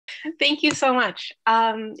Thank you so much.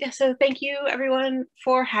 So thank you everyone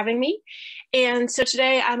for having me. And so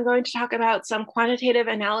today I'm going to talk about some quantitative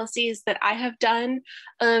analyses that I have done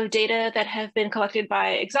of data that have been collected by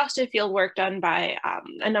exhaustive field work done by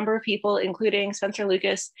a number of people, including Spencer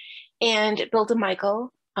Lucas and Bill DeMichael.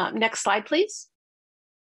 Next slide, please.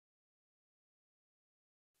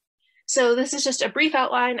 So this is just a brief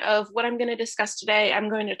outline of what I'm going to discuss today. I'm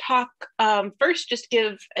going to talk first, just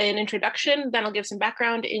give an introduction, then I'll give some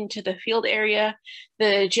background into the field area,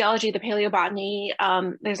 the geology, the paleobotany.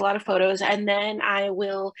 There's a lot of photos, and then I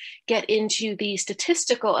will get into the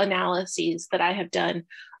statistical analyses that I have done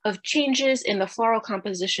of changes in the floral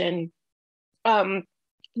composition,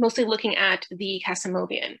 mostly looking at the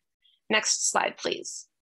Kasimovian. Next slide, please.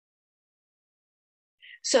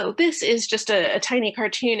 So this is just a tiny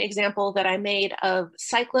cartoon example that I made of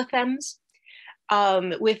cyclothems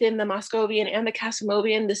within the Moscovian and the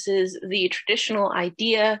Kasimovian. This is the traditional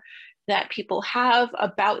idea that people have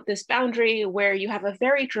about this boundary where you have a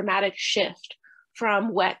very dramatic shift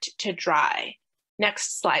from wet to dry.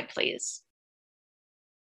 Next slide, please.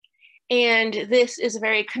 And this is a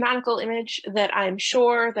very canonical image that I'm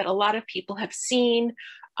sure that a lot of people have seen,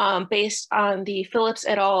 based on the Phillips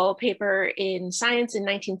et al. Paper in Science in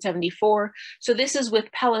 1974. So this is with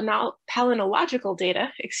palynological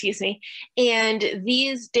data, and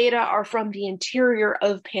these data are from the interior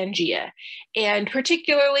of Pangaea. And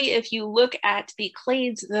particularly if you look at the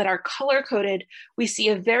clades that are color-coded, we see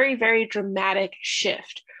a very, very dramatic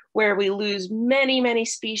shift where we lose many, many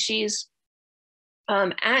species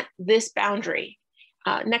at this boundary.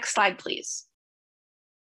 Next slide, please.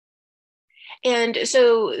 And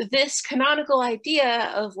so this canonical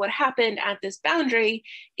idea of what happened at this boundary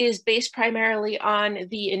is based primarily on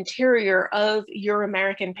the interior of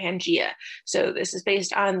Euramerican Pangaea. So this is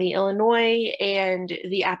based on the Illinois and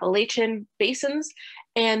the Appalachian basins.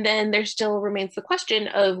 And then there still remains the question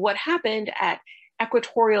of what happened at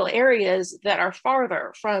equatorial areas that are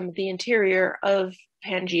farther from the interior of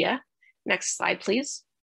Pangaea. Next slide, please.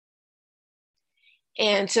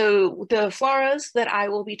 And so the floras that I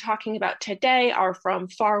will be talking about today are from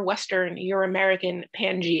far western Euramerican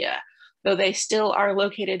Pangaea, though they still are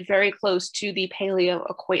located very close to the paleo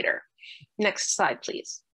equator. Next slide,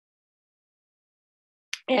 please.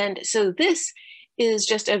 And so this is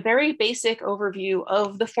just a very basic overview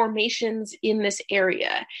of the formations in this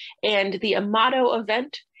area. And the Amato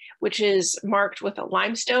event, which is marked with a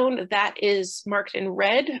limestone, that is marked in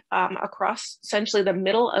red across essentially the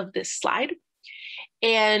middle of this slide.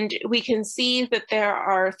 And we can see that there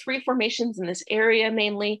are three formations in this area,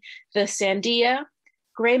 mainly the Sandia,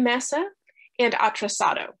 Gray Mesa, and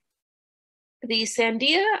Atrasado. The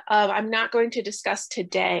Sandia, I'm not going to discuss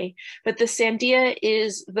today, but the Sandia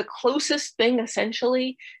is the closest thing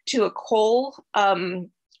essentially to a coal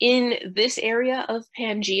in this area of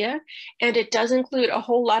Pangaea, and it does include a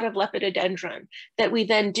whole lot of lepidodendron that we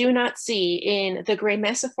then do not see in the Gray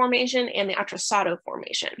Mesa Formation and the Atrasado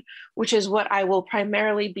Formation, which is what I will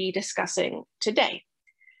primarily be discussing today.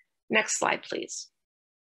 Next slide, please.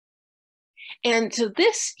 And so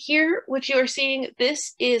this here, which you are seeing,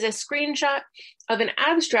 this is a screenshot of an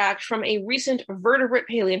abstract from a recent vertebrate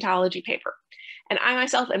paleontology paper. And I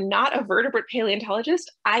myself am not a vertebrate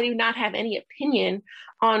paleontologist. I do not have any opinion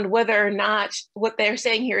on whether or not what they're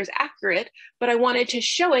saying here is accurate, but I wanted to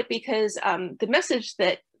show it because the message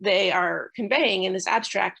that they are conveying in this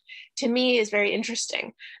abstract to me is very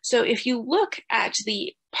interesting. So if you look at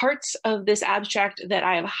the parts of this abstract that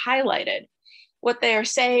I have highlighted, what they are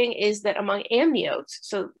saying is that among amniotes,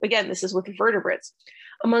 so again, this is with vertebrates,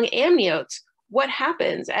 among amniotes, what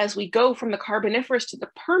happens as we go from the Carboniferous to the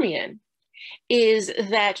Permian is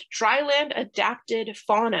that dryland adapted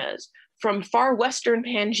faunas from far western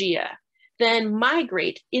Pangaea then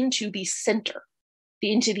migrate into the center,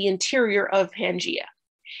 into the interior of Pangaea.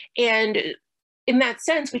 And in that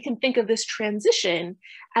sense, we can think of this transition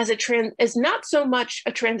as not so much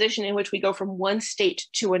a transition in which we go from one state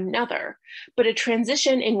to another, but a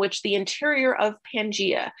transition in which the interior of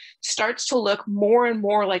Pangaea starts to look more and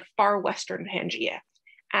more like far western Pangaea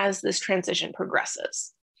as this transition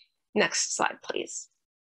progresses. Next slide, please.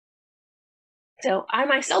 So I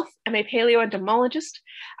myself am a paleoentomologist.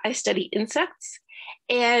 I study insects.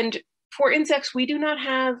 And for insects, we do not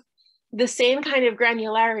have the same kind of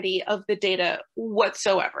granularity of the data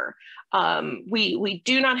whatsoever. We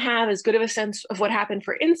do not have as good of a sense of what happened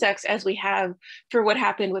for insects as we have for what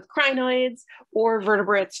happened with crinoids or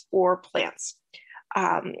vertebrates or plants.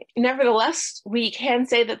 Nevertheless, we can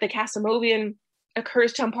say that the Kasimovian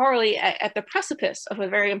occurs temporally at the precipice of a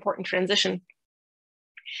very important transition.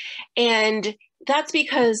 And That's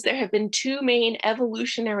because there have been two main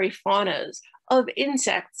evolutionary faunas of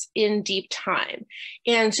insects in deep time.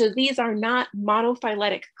 And so these are not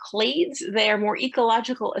monophyletic clades, they are more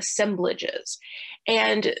ecological assemblages.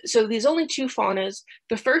 And so these only two faunas,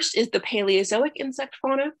 the first is the Paleozoic insect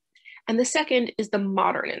fauna, and the second is the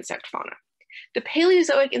modern insect fauna. The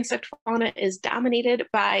Paleozoic insect fauna is dominated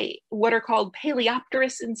by what are called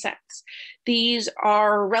Paleopterous insects. These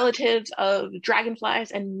are relatives of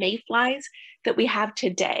dragonflies and mayflies that we have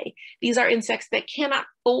today. These are insects that cannot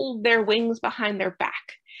fold their wings behind their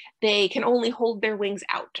back. They can only hold their wings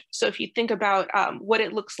out. So if you think about what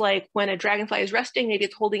it looks like when a dragonfly is resting, maybe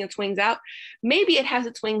it's holding its wings out. Maybe it has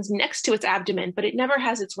its wings next to its abdomen, but it never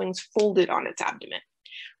has its wings folded on its abdomen.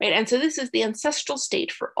 Right? And so this is the ancestral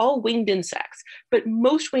state for all winged insects, but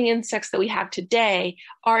most winged insects that we have today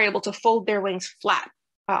are able to fold their wings flat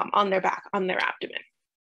on their back, on their abdomen.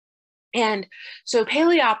 And so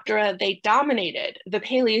Paleoptera, they dominated the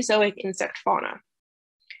Paleozoic insect fauna.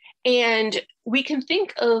 And we can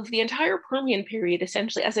think of the entire Permian period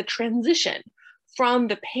essentially as a transition from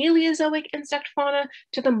the Paleozoic insect fauna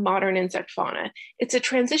to the modern insect fauna. It's a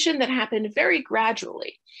transition that happened very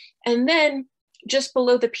gradually. And then just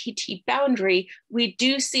below the PT boundary, we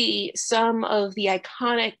do see some of the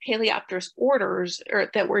iconic Paleopterous orders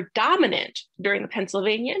that were dominant during the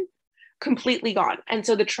Pennsylvanian completely gone. And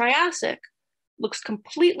so the Triassic looks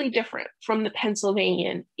completely different from the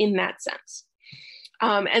Pennsylvanian in that sense.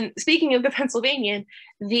 And speaking of the Pennsylvanian,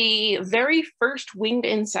 the very first winged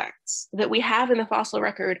insects that we have in the fossil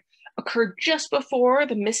record occurred just before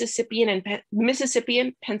the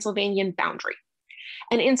Mississippian Pennsylvanian boundary.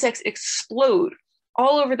 And insects explode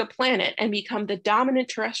all over the planet and become the dominant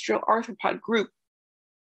terrestrial arthropod group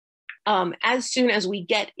as soon as we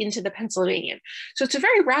get into the Pennsylvanian. So it's a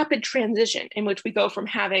very rapid transition in which we go from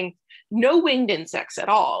having no winged insects at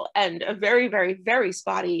all and a very, very, very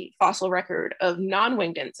spotty fossil record of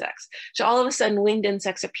non-winged insects to all of a sudden winged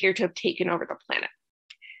insects appear to have taken over the planet.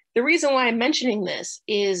 The reason why I'm mentioning this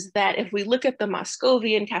is that if we look at the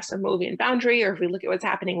Moscovian-Kasimovian boundary, or if we look at what's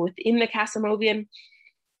happening within the Kasimovian,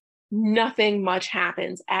 nothing much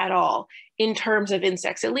happens at all in terms of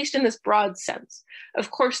insects, at least in this broad sense.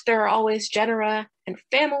 Of course, there are always genera and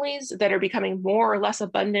families that are becoming more or less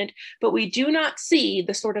abundant, but we do not see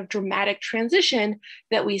the sort of dramatic transition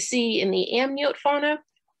that we see in the amniote fauna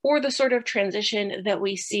or the sort of transition that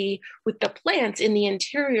we see with the plants in the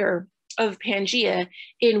interior of Pangaea,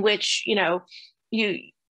 in which, you know,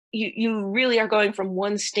 you really are going from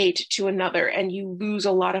one state to another and you lose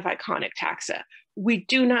a lot of iconic taxa. We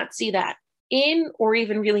do not see that in or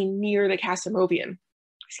even really near the Kasimovian,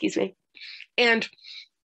 excuse me. And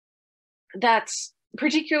that's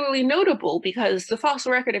particularly notable because the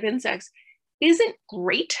fossil record of insects isn't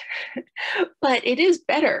great, but it is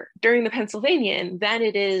better during the Pennsylvanian than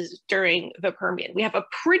it is during the Permian. We have a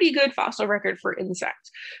pretty good fossil record for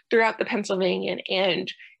insects throughout the Pennsylvanian,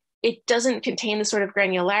 and it doesn't contain the sort of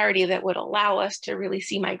granularity that would allow us to really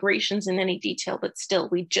see migrations in any detail, but still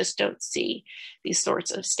we just don't see these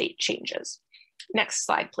sorts of state changes. Next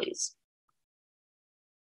slide, please.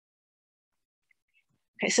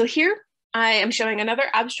 Okay, so here I am showing another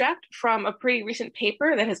abstract from a pretty recent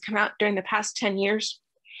paper that has come out during the past 10 years.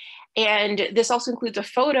 And this also includes a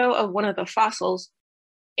photo of one of the fossils.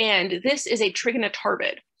 And this is a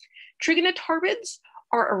trigonotarbid. Trigonotarbids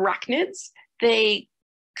are arachnids. They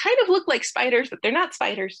kind of look like spiders, but they're not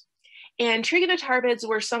spiders. And trigonotarbids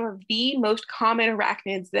were some of the most common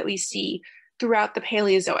arachnids that we see throughout the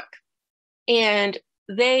Paleozoic. And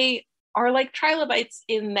they are like trilobites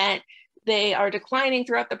in that they are declining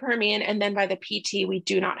throughout the Permian, and then by the PT, we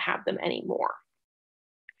do not have them anymore.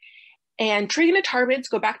 And trigonotarbids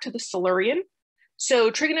go back to the Silurian.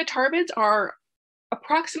 So trigonotarbids are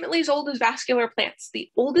approximately as old as vascular plants. The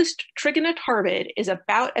oldest trigonotarbid is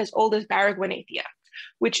about as old as Baragwanathia,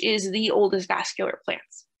 which is the oldest vascular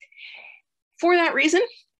plants. For that reason,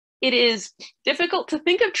 it is difficult to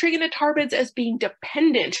think of trigonotarbids as being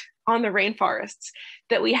dependent on the rainforests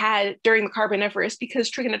that we had during the Carboniferous,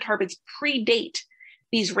 because trigonotarbids predate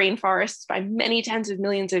these rainforests by many tens of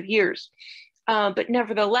millions of years. But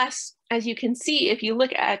nevertheless, as you can see, if you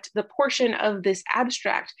look at the portion of this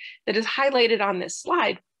abstract that is highlighted on this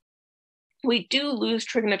slide, we do lose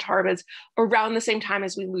trigonotarbids around the same time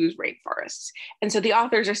as we lose rainforests. And so the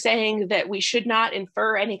authors are saying that we should not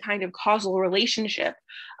infer any kind of causal relationship.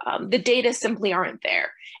 The data simply aren't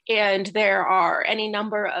there. And there are any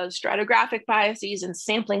number of stratigraphic biases and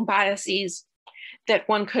sampling biases that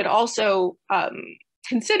one could also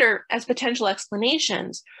consider as potential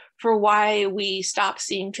explanations for why we stop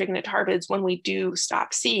seeing trigonotarbids when we do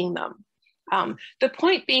stop seeing them. The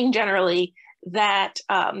point being generally that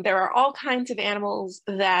there are all kinds of animals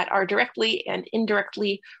that are directly and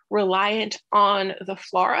indirectly reliant on the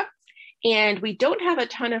flora. And we don't have a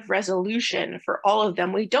ton of resolution for all of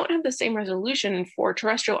them. We don't have the same resolution for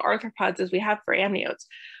terrestrial arthropods as we have for amniotes.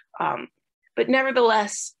 But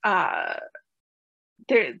nevertheless,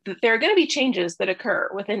 there are going to be changes that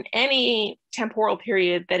occur within any temporal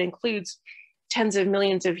period that includes tens of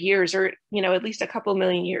millions of years, or at least a couple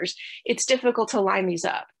million years. It's difficult to line these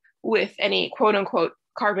up with any quote unquote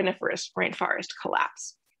Carboniferous rainforest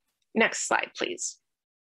collapse. Next slide, please.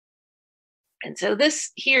 And so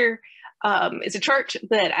this here is a chart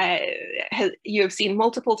that you have seen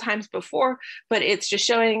multiple times before, but it's just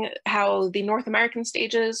showing how the North American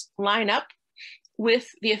stages line up with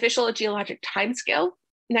the official geologic timescale.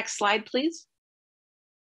 Next slide, please.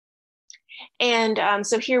 And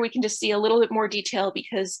so here we can just see a little bit more detail,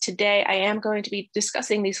 because today I am going to be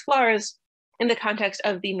discussing these floras in the context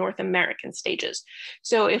of the North American stages.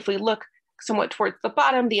 So if we look somewhat towards the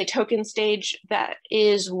bottom, the Atokan stage, that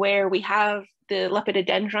is where we have the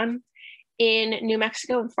Lepidodendron in New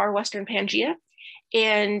Mexico and far western Pangaea.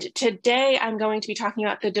 And today I'm going to be talking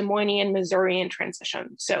about the Des Moines-Missourian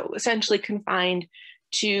transition, so essentially confined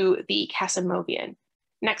to the Kasimovian.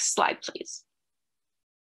 Next slide, please.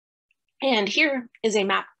 And here is a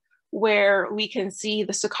map where we can see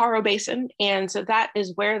the Socorro Basin, and so that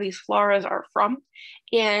is where these floras are from.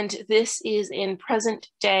 And this is in present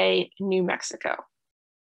day New Mexico.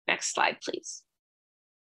 Next slide, please.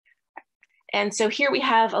 And so here we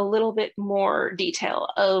have a little bit more detail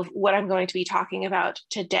of what I'm going to be talking about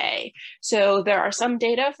today. So there are some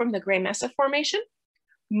data from the Gray Mesa Formation.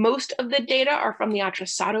 Most of the data are from the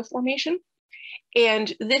Atrasado Formation.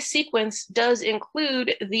 And this sequence does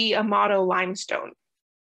include the Amato limestone,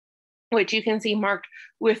 which you can see marked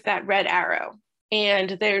with that red arrow.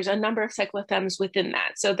 And there's a number of cyclothems within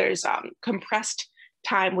that. So there's compressed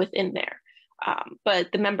time within there.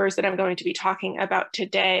 But the members that I'm going to be talking about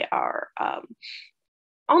today are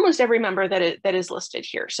almost every member that is listed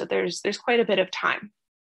here. So there's quite a bit of time.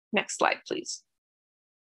 Next slide, please.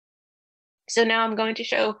 So now I'm going to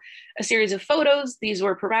show a series of photos. These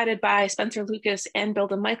were provided by Spencer Lucas and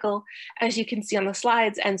Bilda Michael, as you can see on the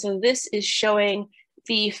slides. And so this is showing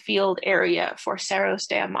the field area for Cerros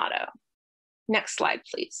de Amato. Next slide,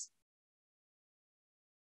 please.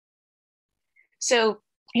 So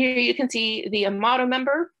here you can see the Amato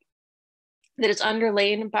member that is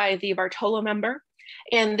underlain by the Bartolo member.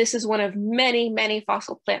 And this is one of many, many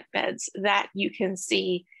fossil plant beds that you can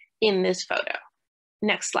see in this photo.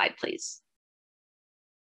 Next slide, please.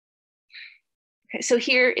 Okay, so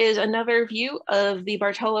here is another view of the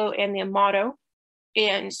Bartolo and the Amato.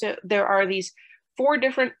 And so there are these 4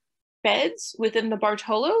 different beds within the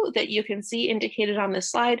Bartolo that you can see indicated on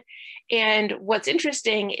this slide. And what's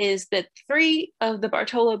interesting is that 3 of the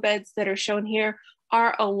Bartolo beds that are shown here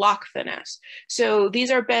are allochthonous. So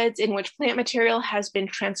these are beds in which plant material has been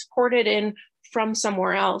transported in from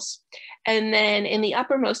somewhere else. And then in the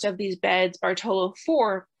uppermost of these beds, Bartolo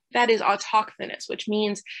 4, that is autochthonous, which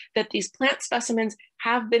means that these plant specimens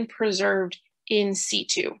have been preserved in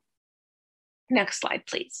situ. Next slide,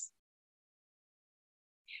 please.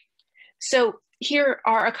 So here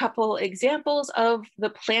are a couple examples of the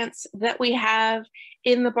plants that we have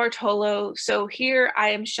in the Bartolo. So here I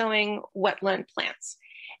am showing wetland plants.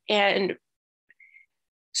 And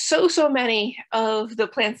so many of the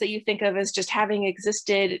plants that you think of as just having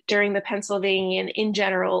existed during the Pennsylvanian in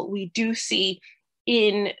general, we do see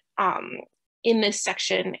in this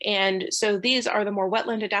section. And so these are the more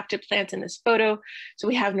wetland adapted plants in this photo. So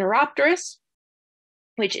we have Neuropterus,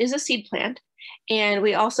 which is a seed plant. And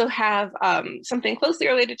we also have something closely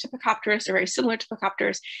related to Pacopterus, or very similar to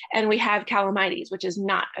Pacopterus, and we have Calamites, which is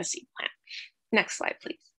not a seed plant. Next slide,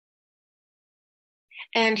 please.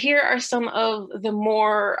 And here are some of the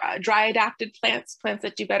more dry adapted plants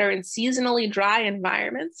that do better in seasonally dry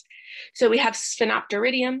environments. So we have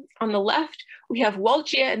Sphenopteridium on the left, we have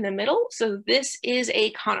Walchia in the middle. So this is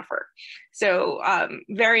a conifer. So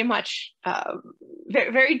very much,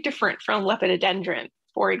 very different from Lepidodendron,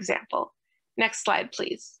 for example. Next slide,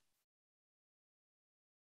 please.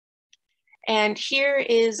 And here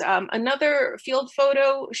is another field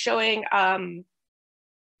photo showing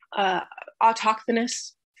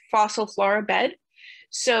autochthonous fossil flora bed.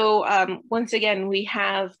 So once again, we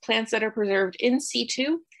have plants that are preserved in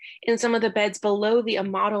situ in some of the beds below the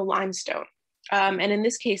Amato limestone. And in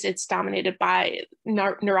this case, it's dominated by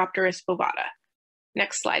Neuropterus bovata.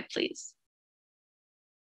 Next slide, please.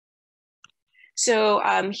 So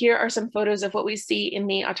here are some photos of what we see in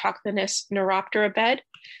the autochthonous Neuroptera bed.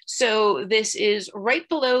 So this is right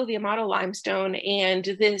below the Amato limestone, and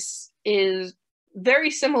this is very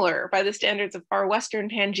similar by the standards of our Western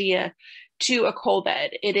Pangaea to a coal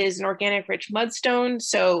bed. It is an organic rich mudstone.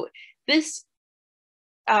 So this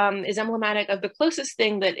is emblematic of the closest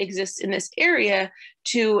thing that exists in this area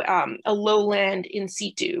to a lowland in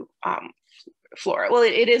situ flora. Well,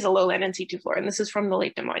 it is a lowland in situ flora, and this is from the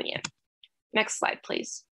late Devonian. Next slide,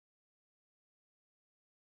 please.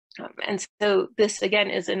 And so this, again,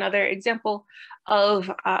 is another example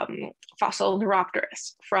of fossil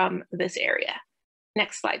Neuropterus from this area.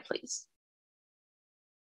 Next slide, please.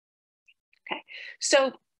 Okay,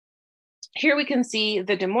 so here we can see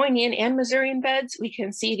the Des Moines and Missourian beds. We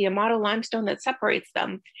can see the Amato limestone that separates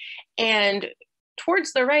them. And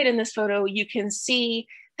towards the right in this photo, you can see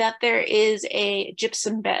that there is a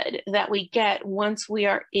gypsum bed that we get once we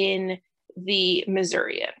are in the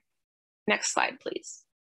Missourian. Next slide, please.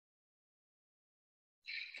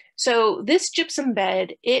 So this gypsum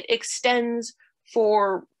bed, it extends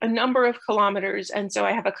for a number of kilometers. And so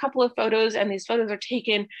I have a couple of photos, and these photos are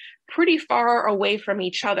taken pretty far away from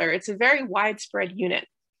each other. It's a very widespread unit.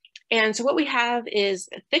 And so what we have is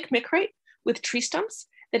a thick micrite with tree stumps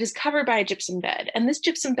that is covered by a gypsum bed. And this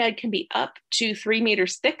gypsum bed can be up to 3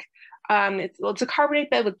 meters thick. It's a carbonate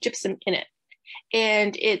bed with gypsum in it.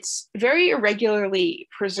 And it's very irregularly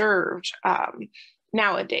preserved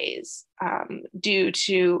nowadays due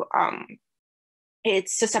to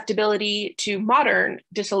its susceptibility to modern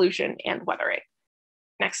dissolution and weathering.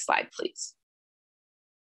 Next slide, please.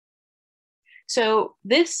 So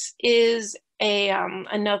this is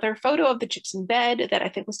another photo of the gypsum bed that I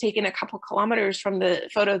think was taken a couple kilometers from the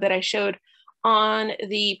photo that I showed on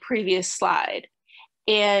the previous slide.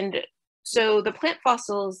 And so the plant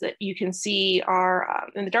fossils that you can see are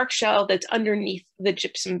in the dark shell that's underneath the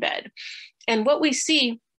gypsum bed. And what we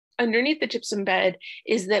see underneath the gypsum bed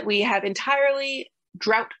is that we have entirely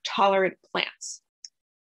drought-tolerant plants,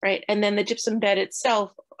 right? And then the gypsum bed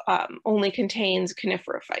itself only contains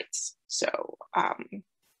coniferophytes. So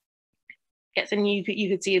yes, and you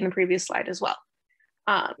could see in the previous slide as well.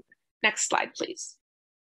 Next slide, please.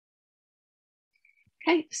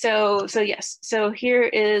 Okay, so yes, so here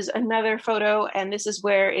is another photo, and this is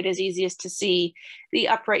where it is easiest to see the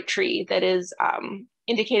upright tree that is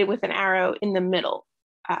indicated with an arrow in the middle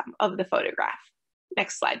of the photograph.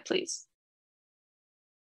 Next slide, please.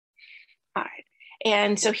 All right,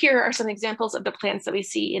 and so here are some examples of the plants that we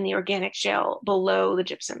see in the organic shale below the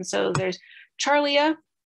gypsum. So there's Charlia,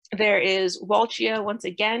 there is Walchia once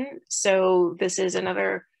again. So this is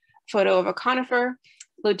another photo of a conifer,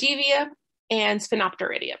 Lodivia, and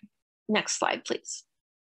Sphenopteridium. Next slide, please.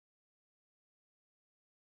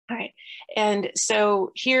 All right, and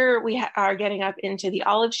so here we are getting up into the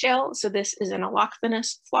olive shale. So this is an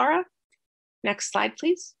Allochthonous flora. Next slide,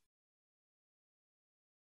 please.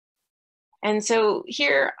 And so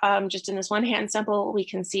here, just in this one hand sample, we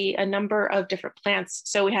can see a number of different plants.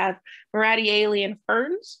 So we have Maradialian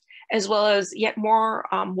ferns, as well as yet more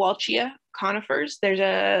Walchia conifers. There's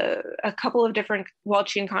a couple of different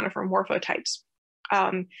Walchian conifer morphotypes,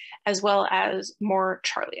 as well as more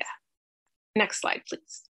Charlia. Next slide,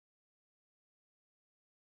 please.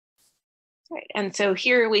 Right, and so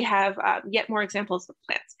here we have yet more examples of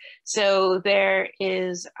plants. So there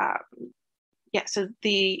is, so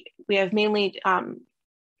we have mainly,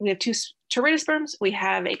 we have two pteridosperms, we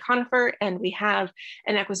have a conifer, and we have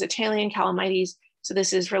an Equisitalian calamites. So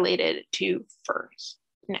this is related to ferns.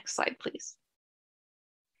 Next slide, please.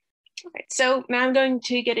 All right, so now I'm going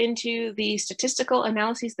to get into the statistical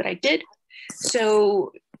analyses that I did.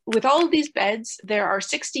 So with all of these beds, there are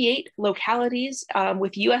 68 localities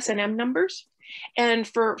with USNM numbers. And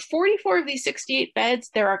for 44 of these 68 beds,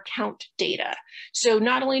 there are count data. So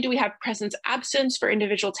not only do we have presence absence for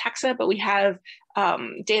individual taxa, but we have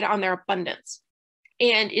data on their abundance.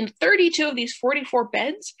 And in 32 of these 44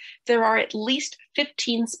 beds, there are at least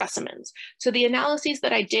 15 specimens. So the analyses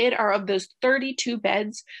that I did are of those 32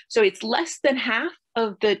 beds. So it's less than half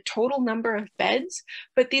of the total number of beds,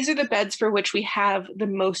 but these are the beds for which we have the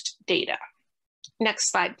most data. Next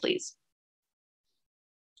slide, please.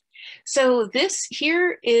 So this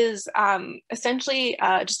here is essentially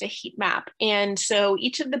just a heat map. And so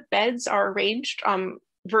each of the beds are arranged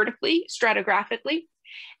vertically, stratigraphically.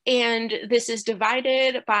 And this is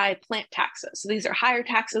divided by plant taxa. So these are higher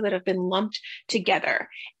taxa that have been lumped together.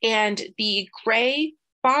 And the gray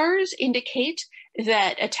bars indicate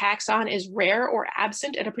that a taxon is rare or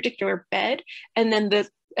absent in a particular bed. And then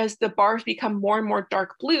as the bars become more and more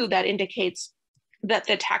dark blue, that indicates that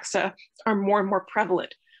the taxa are more and more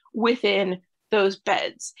prevalent within those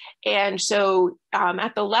beds. And so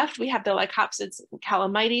at the left, we have the Lycopsids and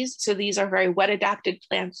Calamites. So these are very wet adapted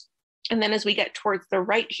plants. And then as we get towards the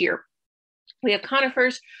right here, We have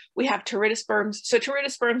conifers, we have pteridosperms. So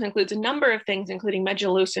pteridosperms includes a number of things, including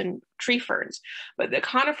medullosing tree ferns, but the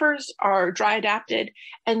conifers are dry adapted.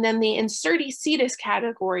 And then the Incerticetus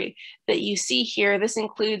category that you see here, this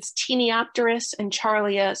includes Taeniopteris and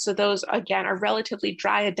Charlia. So those, again, are relatively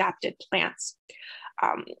dry adapted plants.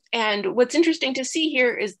 And what's interesting to see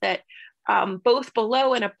here is that both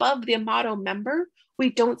below and above the Amato member, we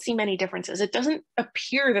don't see many differences. It doesn't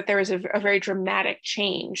appear that there is a very dramatic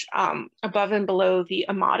change above and below the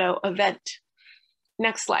Amato event.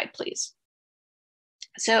 Next slide, please.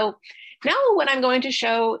 So now what I'm going to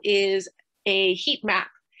show is a heat map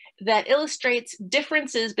that illustrates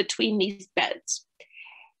differences between these beds.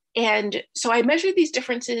 And so I measured these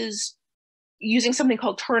differences using something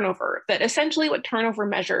called turnover, that essentially what turnover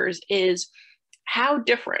measures is how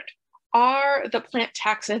different are the plant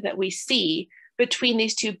taxa that we see between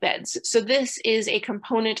these two beds. So this is a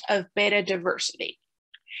component of beta diversity.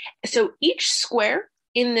 So each square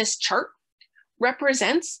in this chart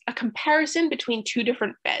represents a comparison between two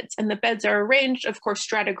different beds, and the beds are arranged, of course,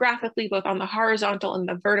 stratigraphically, both on the horizontal and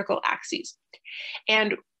the vertical axes.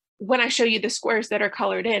 And when I show you the squares that are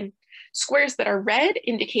colored in, squares that are red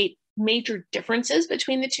indicate major differences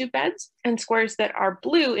between the two beds, and squares that are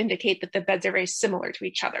blue indicate that the beds are very similar to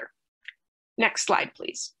each other. Next slide,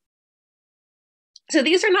 please. So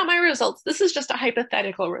these are not my results. This is just a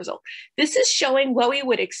hypothetical result. This is showing what we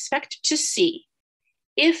would expect to see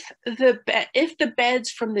if the beds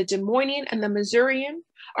from the Des Moines and the Missourian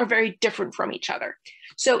are very different from each other.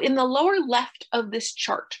 So in the lower left of this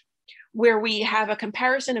chart, where we have a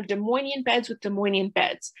comparison of Des Moines beds with Des Moines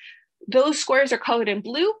beds, those squares are colored in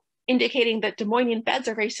blue, indicating that Des Moines beds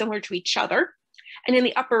are very similar to each other. And in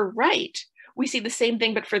the upper right, we see the same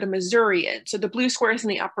thing, but for the Missourian. So the blue squares in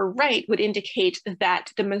the upper right would indicate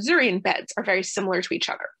that the Missourian beds are very similar to each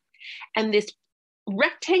other. And this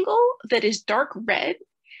rectangle that is dark red,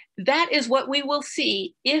 that is what we will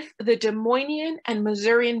see if the Des Moines and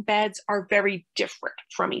Missourian beds are very different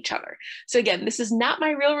from each other. So again, this is not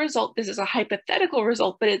my real result. This is a hypothetical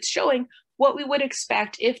result, but it's showing what we would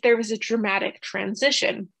expect if there was a dramatic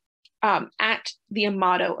transition at the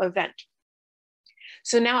Amato event.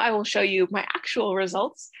 So now I will show you my actual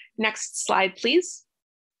results. Next slide, please.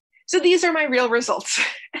 So these are my real results.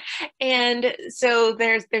 And so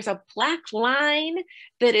there's a black line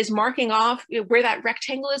that is marking off where that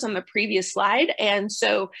rectangle is on the previous slide. And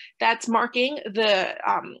so that's marking the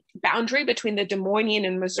boundary between the Des Moines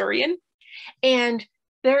and Missourian. And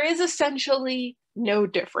there is essentially no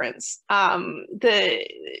difference. The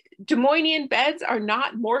Des Moines beds are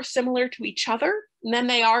not more similar to each other than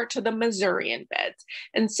they are to the Missourian beds.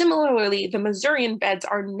 And similarly, the Missourian beds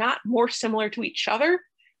are not more similar to each other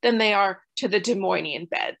than they are to the Des Moines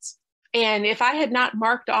beds. And if I had not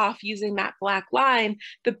marked off using that black line,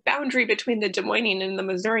 the boundary between the Des Moines and the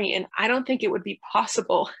Missourian, I don't think it would be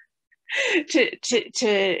possible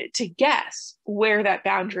to guess where that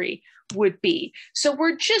boundary would be. So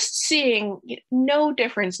we're just seeing no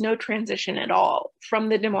difference, no transition at all from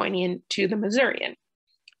the Des Moines to the Missourian.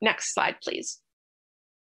 Next slide, please.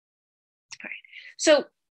 Okay. So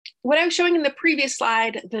what I was showing in the previous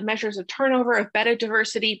slide, the measures of turnover, of beta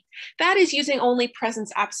diversity, that is using only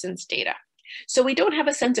presence-absence data. So we don't have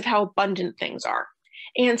a sense of how abundant things are.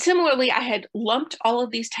 And similarly, I had lumped all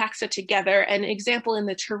of these taxa together. An example in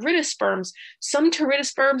the pteridosperms, some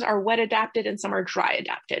pteridosperms are wet adapted and some are dry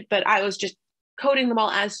adapted, but I was just coding them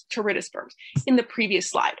all as pteridosperms in the previous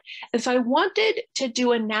slide. And so I wanted to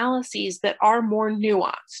do analyses that are more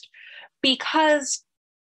nuanced, because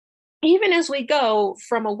even as we go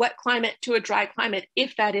from a wet climate to a dry climate,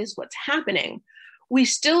 if that is what's happening, we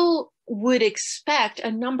still would expect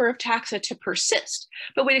a number of taxa to persist,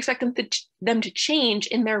 but we'd expect them to change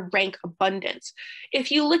in their rank abundance. If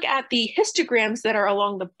you look at the histograms that are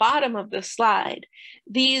along the bottom of the slide,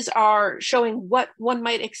 these are showing what one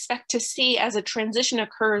might expect to see as a transition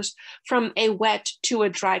occurs from a wet to a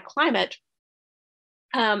dry climate.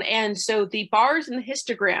 And so the bars in the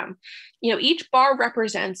histogram, each bar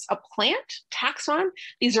represents a plant taxon.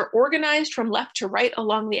 These are organized from left to right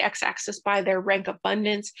along the x-axis by their rank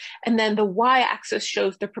abundance. And then the y-axis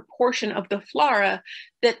shows the proportion of the flora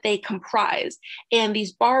that they comprise. And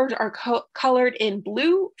these bars are colored in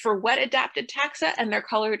blue for wet adapted taxa, and they're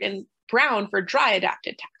colored in brown for dry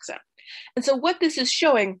adapted taxa. And so what this is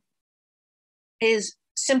showing is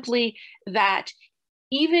simply that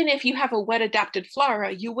even if you have a wet adapted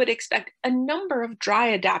flora, you would expect a number of dry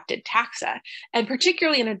adapted taxa. And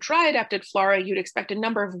particularly in a dry adapted flora, you'd expect a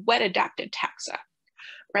number of wet adapted taxa,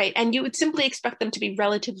 right? And you would simply expect them to be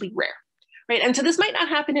relatively rare. right? And so this might not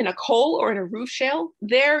happen in a coal or in a roof shale.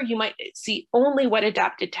 There you might see only wet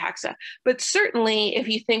adapted taxa. But certainly if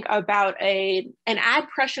you think about an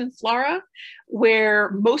adpression flora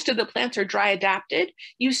where most of the plants are dry adapted,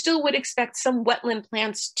 you still would expect some wetland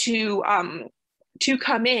plants to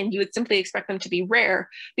come in. You would simply expect them to be rare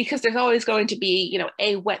because there's always going to be,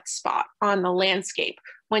 a wet spot on the landscape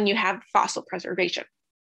when you have fossil preservation.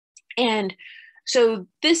 And so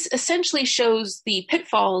this essentially shows the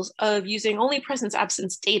pitfalls of using only presence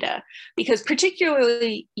absence data, because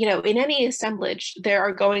particularly, in any assemblage, there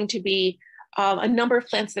are going to be a number of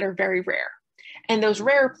plants that are very rare. And those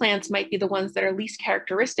rare plants might be the ones that are least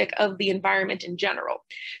characteristic of the environment in general.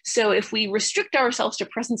 So if we restrict ourselves to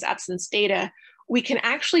presence absence data, we can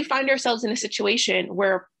actually find ourselves in a situation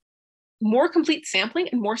where more complete sampling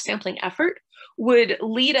and more sampling effort would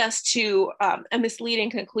lead us to a misleading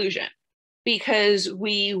conclusion, because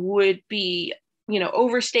we would be,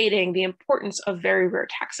 overstating the importance of very rare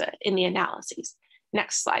taxa in the analyses.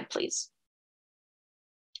 Next slide, please.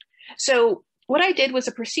 So what I did was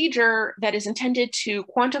a procedure that is intended to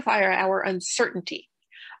quantify our uncertainty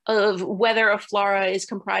of whether a flora is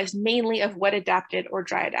comprised mainly of wet adapted or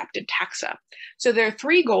dry adapted taxa. So there are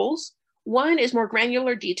three goals. One is more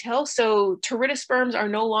granular detail. So pteridosperms are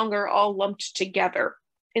no longer all lumped together.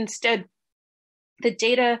 Instead, the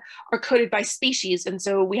data are coded by species. And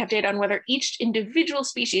so we have data on whether each individual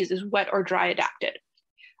species is wet or dry adapted.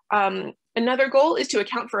 Another goal is to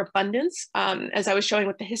account for abundance, as I was showing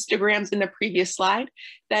with the histograms in the previous slide.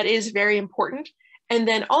 That is very important. And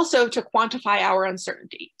then also to quantify our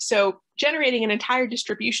uncertainty. So generating an entire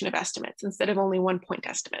distribution of estimates instead of only one point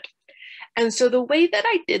estimate. And so the way that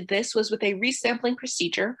I did this was with a resampling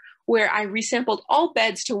procedure where I resampled all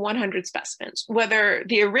beds to 100 specimens, whether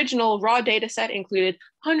the original raw data set included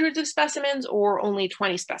hundreds of specimens or only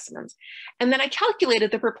 20 specimens. And then I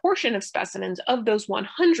calculated the proportion of specimens of those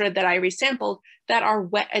 100 that I resampled that are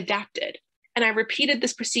wet adapted. And I repeated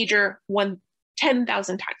this procedure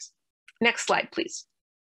 10,000 times. Next slide, please.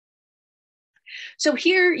 So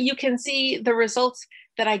here you can see the results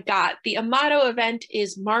that I got. The Amato event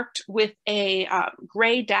is marked with a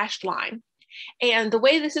gray dashed line. And the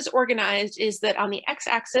way this is organized is that on the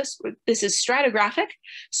x-axis, this is stratigraphic.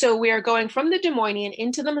 So we are going from the Des Moines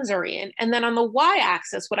into the Missourian. And then on the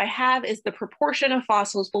y-axis, what I have is the proportion of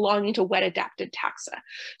fossils belonging to wet adapted taxa.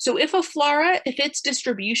 So if a flora, if its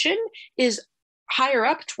distribution is higher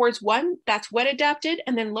up towards 1, that's wet adapted,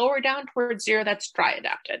 and then lower down towards 0, that's dry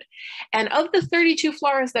adapted. And of the 32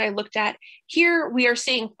 floras that I looked at, here we are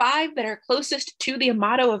seeing 5 that are closest to the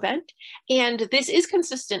Amato event, and this is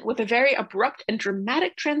consistent with a very abrupt and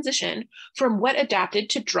dramatic transition from wet adapted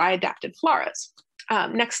to dry adapted floras.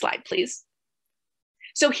 Next slide, please.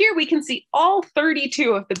 So here we can see all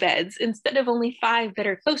 32 of the beds instead of only 5 that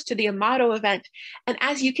are close to the Amato event. And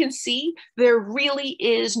as you can see, there really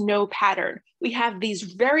is no pattern. We have these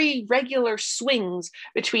very regular swings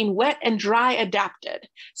between wet and dry adapted.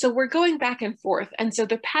 So we're going back and forth. And so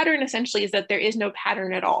the pattern essentially is that there is no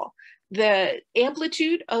pattern at all. The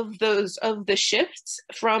amplitude of the shifts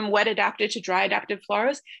from wet adapted to dry adapted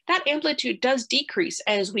floras, that amplitude does decrease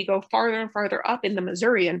as we go farther and farther up in the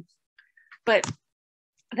Missourian. But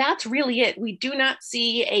that's really it. We do not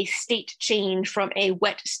see a state change from a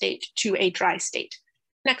wet state to a dry state.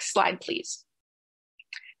 Next slide, please.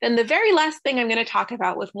 Then the very last thing I'm going to talk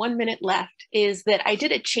about with 1 minute left is that I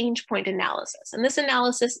did a change point analysis. And this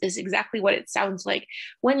analysis is exactly what it sounds like.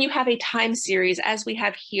 When you have a time series, as we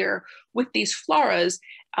have here with these floras,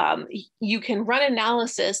 you can run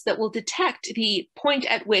analysis that will detect the point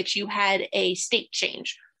at which you had a state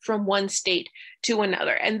change from one state to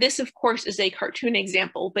another. And this, of course, is a cartoon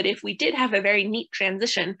example, but if we did have a very neat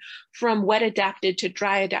transition from wet adapted to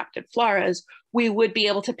dry adapted floras, we would be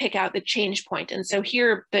able to pick out the change point. And so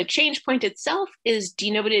here, the change point itself is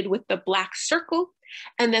denoted with the black circle,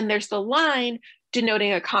 and then there's the line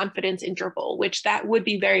denoting a confidence interval, which that would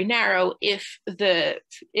be very narrow if the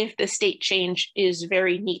state change is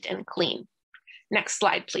very neat and clean. Next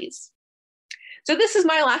slide, please. So this is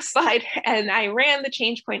my last slide, and I ran the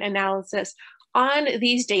change point analysis on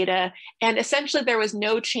these data, and essentially there was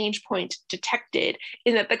no change point detected,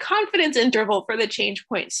 in that the confidence interval for the change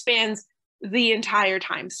point spans the entire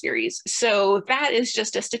time series. So that is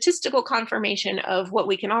just a statistical confirmation of what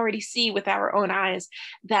we can already see with our own eyes,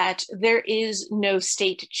 that there is no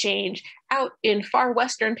state change out in far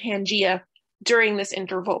western Pangaea during this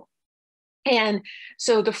interval. And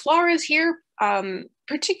so the floras here,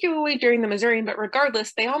 particularly during the Missourian, but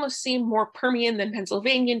regardless, they almost seem more Permian than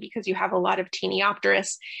Pennsylvanian because you have a lot of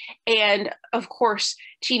Taeniopterus. And of course,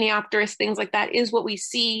 Taeniopterus, things like that is what we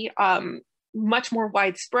see much more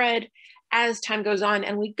widespread as time goes on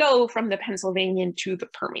and we go from the Pennsylvanian to the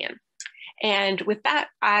Permian. And with that,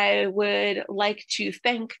 I would like to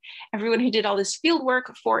thank everyone who did all this field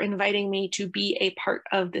work for inviting me to be a part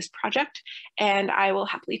of this project. And I will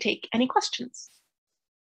happily take any questions.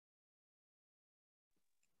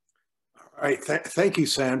 All right, thank you,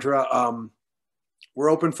 Sandra. We're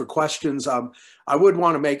open for questions. I would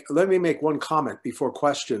want to let me make one comment before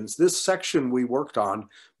questions. This section we worked on,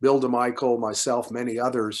 Bill DeMichael, myself, many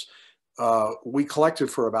others, we collected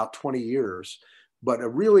for about 20 years. But a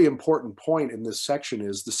really important point in this section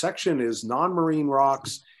is the section is non-marine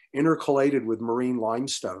rocks intercalated with marine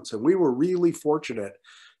limestones. And we were really fortunate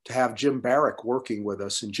to have Jim Barrick working with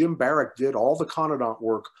us. And Jim Barrick did all the conodont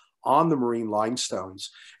work on the marine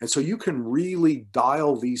limestones. And so you can really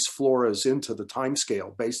dial these floras into the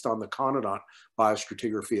timescale based on the conodont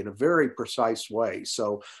biostratigraphy in a very precise way.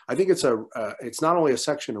 So I think it's not only a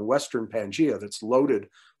section in Western Pangaea that's loaded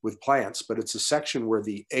with plants, but it's a section where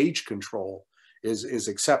the age control is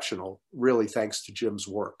exceptional, really thanks to Jim's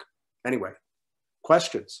work. Anyway,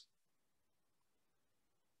 questions?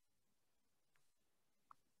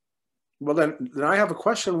 Well, then I have a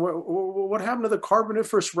question. What happened to the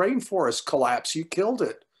Carboniferous rainforest collapse? You killed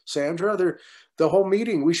it, Sandra. The whole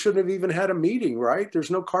meeting, we shouldn't have even had a meeting, right? There's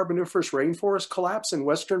no Carboniferous rainforest collapse in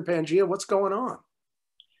Western Pangaea. What's going on?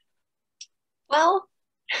 Well,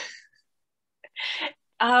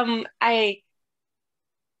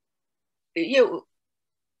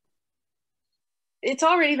 it's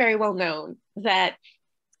already very well known that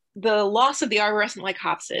the loss of the arborescent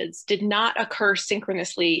lycopsids did not occur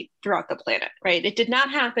synchronously throughout the planet, right? It did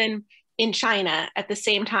not happen in China at the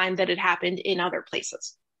same time that it happened in other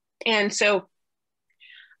places. And so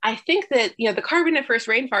I think that, the Carboniferous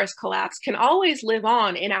rainforest collapse can always live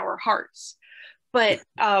on in our hearts, but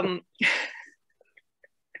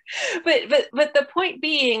but the point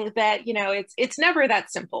being that it's never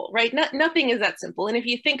that simple, right? Nothing is that simple. And if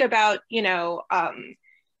you think about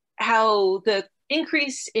how the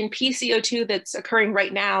increase in PCO2 that's occurring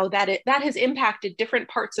right now, that has impacted different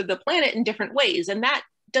parts of the planet in different ways, and that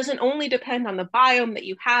doesn't only depend on the biome that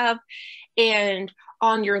you have and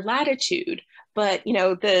on your latitude, but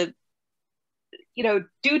due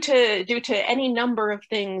to any number of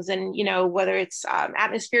things, and whether it's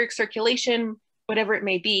atmospheric circulation, whatever it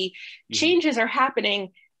may be, changes are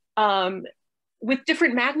happening with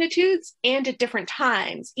different magnitudes and at different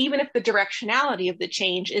times, even if the directionality of the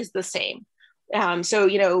change is the same. So,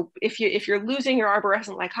 if you're losing your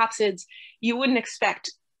arborescent lycopsids, you wouldn't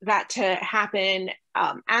expect that to happen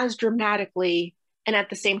as dramatically and at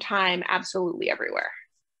the same time, absolutely everywhere.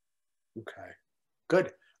 Okay,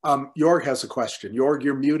 good. Jorg has a question. Jorg,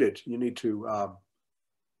 you're muted. You need to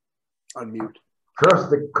unmute.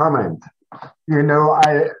 First, a comment.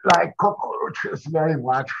 I like cockroaches very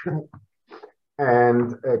much.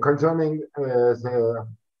 And concerning the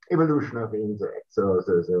evolution of insects, so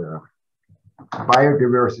the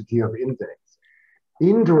biodiversity of insects.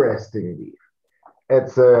 Interestingly,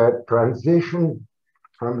 it's a transition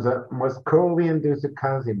from the Moscovian to the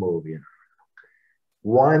Kasimovian.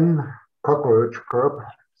 One cockroach group,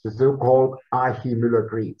 the so-called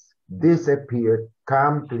archimulocretes, disappeared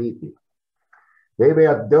completely. They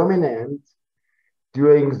were dominant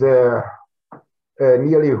during the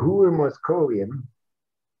nearly whole Moscovian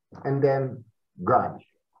and then gone.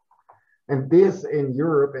 And this in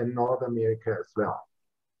Europe and North America as well.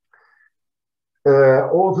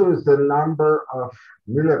 Also the number of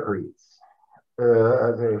mulocretes,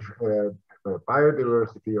 the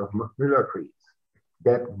biodiversity of mulocretes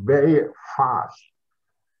get very fast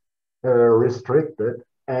restricted,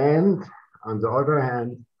 and on the other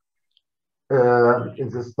hand, in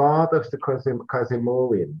the start of the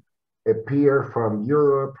Kasimovian, appear from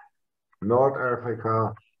Europe, North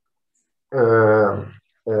Africa,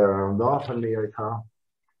 North America,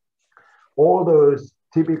 all those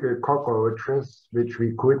typical cockroaches which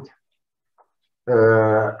we could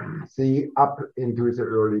see up into the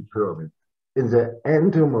early Permian. In the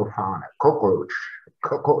entomofauna, cockroach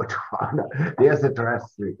fauna, there's a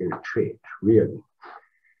drastic change, really.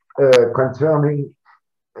 Concerning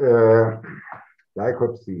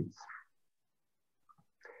lycopsids,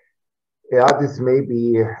 this may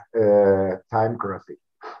be time crossing,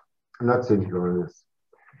 not synchronous.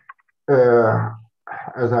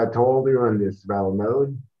 As I told you, and is well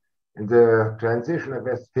known, in the transition of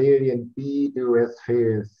Westphalian B to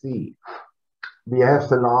Westphalian C, we have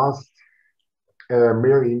the last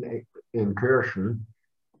marine incursion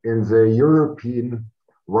in the European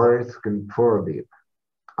Voriscan foredeep.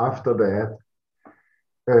 After that,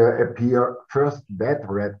 appear first bed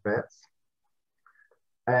red beds,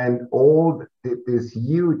 And all this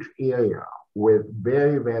huge area with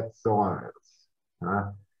very wet soils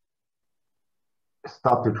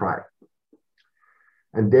start to dry.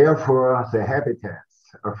 And therefore, the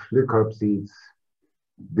habitats of leucopsids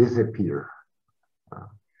disappear.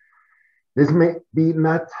 This may be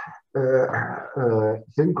not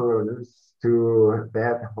synchronous to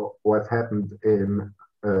that what happened in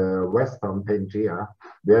Western Pangaea,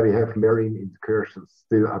 where we have marine incursions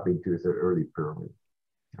still up into the early Permian.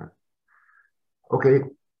 Okay,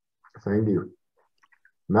 thank you.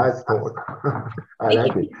 Nice talk. I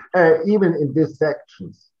like it. Even in these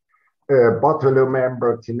sections, Botulinum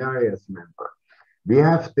member, we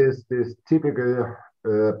have this typical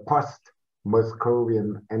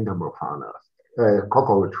post-Muscovian entomopaunas,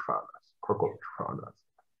 cockroach faunas.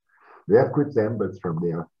 We have good samples from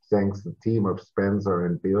there, thanks to the team of Spencer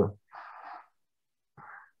and Bill.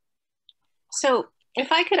 So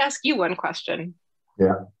if I could ask you one question.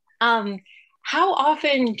 Yeah. How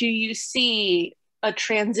often do you see a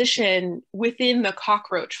transition within the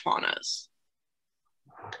cockroach faunas?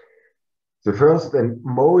 The first and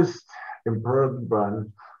most important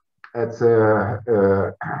one at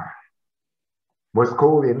the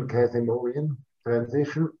Muscovian Kasimovian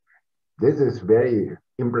transition. This is very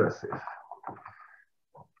impressive.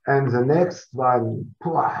 And the next one,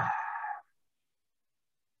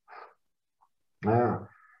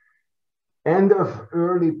 end of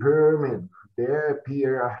early Permian, there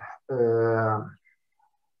appear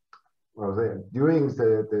during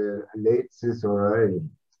the late Cicerone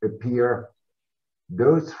appear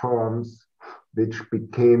those forms which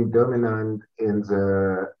became dominant in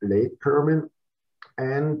the late Permian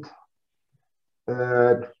and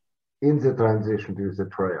in the transition to the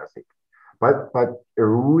Triassic. But a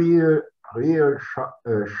real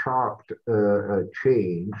sharp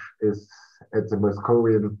change is at the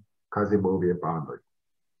Muscovian Kasimovian boundary.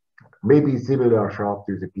 Maybe similar sharp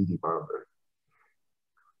to the PD boundary.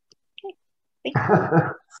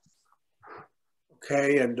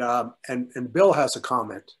 Okay, and Bill has a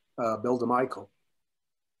comment. Bill DeMichael.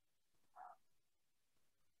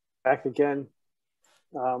 Back again.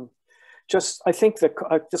 I think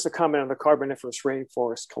just a comment on the Carboniferous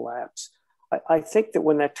rainforest collapse. I think that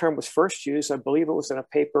when that term was first used, I believe it was in a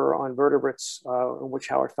paper on vertebrates in which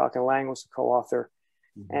Howard Falcon-Lang was the co-author.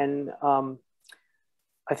 Mm-hmm. And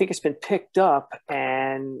I think it's been picked up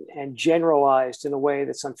and generalized in a way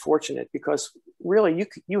that's unfortunate, because really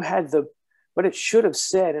you had what it should have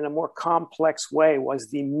said in a more complex way was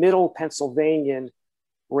the middle Pennsylvanian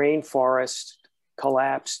rainforest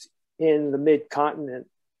collapsed in the mid-continent,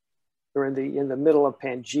 or in the middle of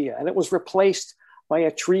Pangaea, and it was replaced by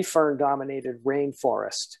a tree fern dominated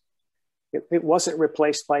rainforest. It wasn't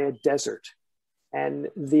replaced by a desert. And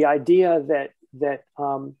the idea that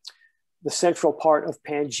the central part of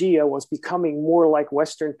Pangaea was becoming more like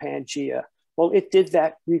Western Pangaea, well, it did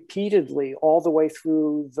that repeatedly all the way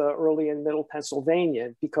through the early and middle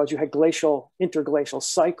Pennsylvania, because you had interglacial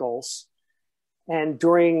cycles. And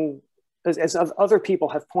during, as other people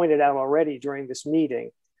have pointed out already during this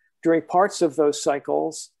meeting, during parts of those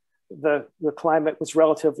cycles, the climate was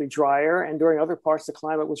relatively drier, and during other parts, the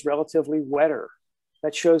climate was relatively wetter.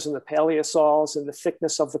 That shows in the paleosols and the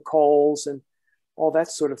thickness of the coals and all that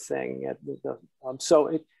sort of thing.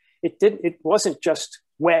 So it wasn't just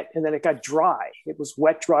wet and then it got dry. It was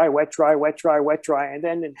wet, dry, wet, dry, wet, dry, wet, dry. And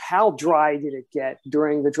then how dry did it get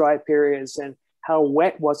during the dry periods, and how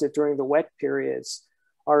wet was it during the wet periods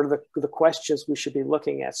are the questions we should be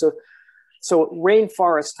looking at. So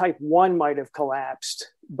rainforest type 1 might have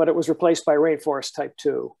collapsed, but it was replaced by rainforest type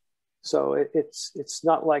 2. So it's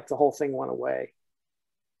not like the whole thing went away.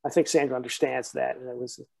 I think Sandra understands that. And it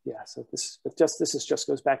was, yeah, so this just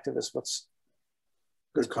goes back to this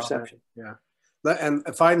perception. Yeah. And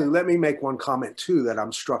finally, let me make one comment too that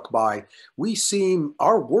I'm struck by.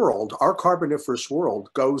 Our Carboniferous world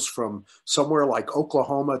goes from somewhere like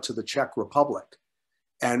Oklahoma to the Czech Republic.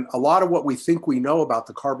 And a lot of what we think we know about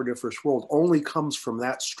the Carboniferous world only comes from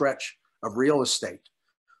that stretch of real estate.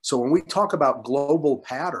 So when we talk about global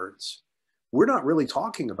patterns, we're not really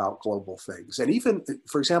talking about global things. And even,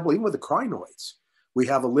 for example, even with the crinoids, we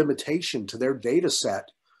have a limitation to their data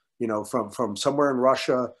set, from somewhere in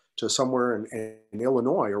Russia to somewhere in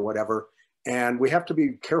Illinois or whatever. And we have to be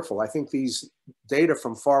careful. I think these data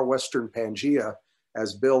from far Western Pangaea,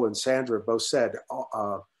 as Bill and Sandra both said,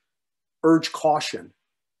 urge caution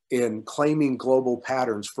in claiming global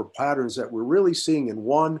patterns for patterns that we're really seeing in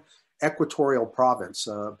one equatorial province,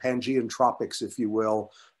 Pangaean tropics, if you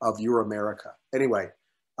will, of Euramerica. Anyway,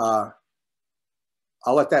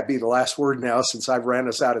 I'll let that be the last word now since I've ran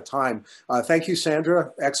us out of time. Thank you,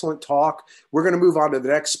 Sandra. Excellent talk. We're going to move on to the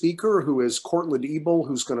next speaker, who is Cortland Ebel,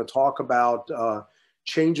 who's going to talk about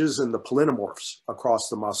changes in the polynomorphs across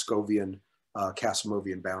the Moscovian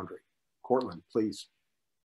Kasimovian boundary. Cortland, please.